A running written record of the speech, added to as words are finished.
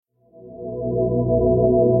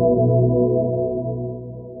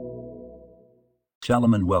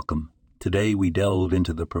Shalom and welcome. Today we delve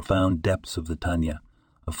into the profound depths of the Tanya,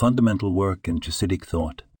 a fundamental work in Hasidic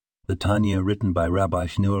thought. The Tanya, written by Rabbi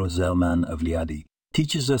Shneur Zalman of Liadi,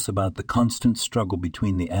 teaches us about the constant struggle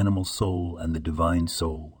between the animal soul and the divine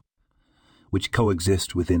soul, which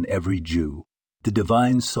coexist within every Jew. The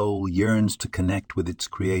divine soul yearns to connect with its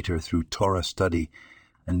Creator through Torah study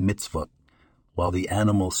and mitzvot, while the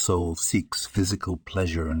animal soul seeks physical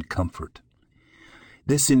pleasure and comfort.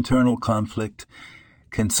 This internal conflict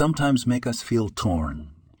can sometimes make us feel torn,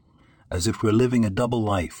 as if we're living a double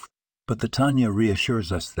life, but the Tanya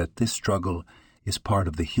reassures us that this struggle is part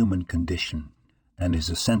of the human condition and is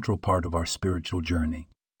a central part of our spiritual journey.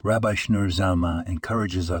 Rabbi Shneur Zalman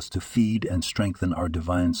encourages us to feed and strengthen our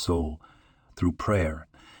divine soul through prayer,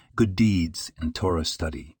 good deeds, and Torah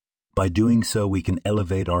study. By doing so, we can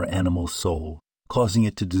elevate our animal soul, causing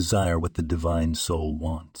it to desire what the divine soul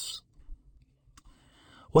wants.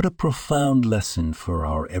 What a profound lesson for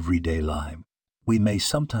our everyday life. We may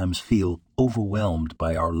sometimes feel overwhelmed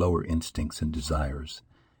by our lower instincts and desires,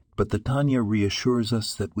 but the Tanya reassures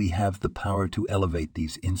us that we have the power to elevate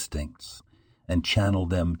these instincts and channel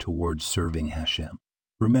them towards serving Hashem.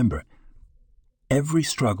 Remember, every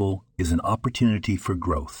struggle is an opportunity for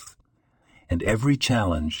growth, and every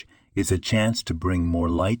challenge is a chance to bring more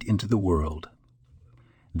light into the world.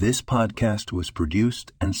 This podcast was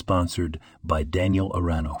produced and sponsored by Daniel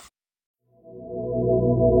Aranoff.